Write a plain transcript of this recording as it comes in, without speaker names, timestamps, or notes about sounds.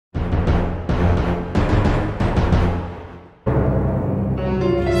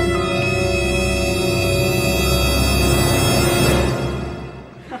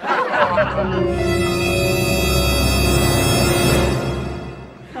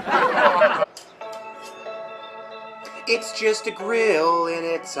It's just a grill and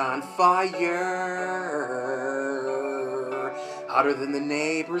it's on fire, hotter than the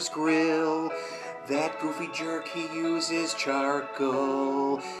neighbor's grill. That goofy jerk, he uses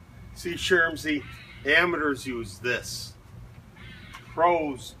charcoal. See, Shermsy, amateurs use this.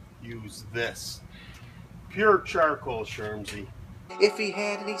 Pros use this. Pure charcoal, Shermsy. If he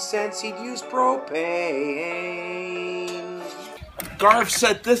had any sense, he'd use propane. Garv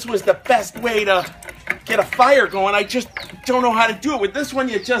said this was the best way to get a fire going. I just don't know how to do it. With this one,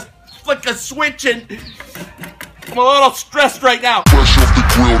 you just flick a switch and I'm a little stressed right now. Fresh off the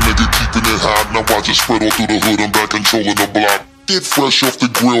grill, nigga, keeping it hot. Now watch it spread all through the hood, I'm back controlling the block. Get fresh off the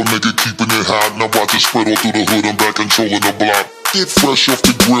grill, nigga, keeping it hot. Now watch it spread all through the hood, I'm back controlling the block. Get fresh off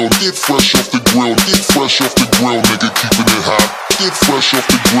the grill, get fresh off the grill, get fresh off the grill, nigga, keeping it hot. Get fresh off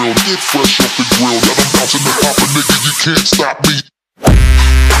the grill, get fresh off the grill. Now I'm bouncing the hopper, nigga, you can't stop me.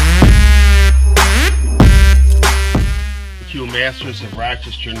 You Masters of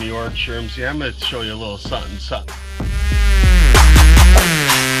Rochester, New York, Shermsy, I'm going to show you a little something, something.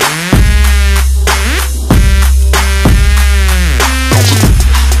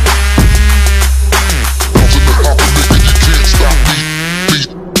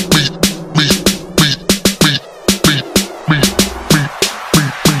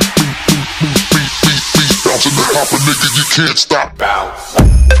 Nigga, you can't stop. Bounce.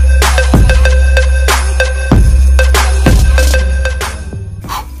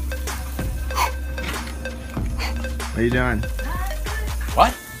 What are you doing?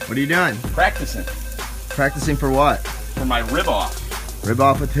 What? What are you doing? Practicing. Practicing for what? For my rib off. Rib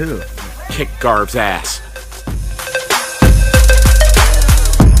off with who? Kick Garv's ass.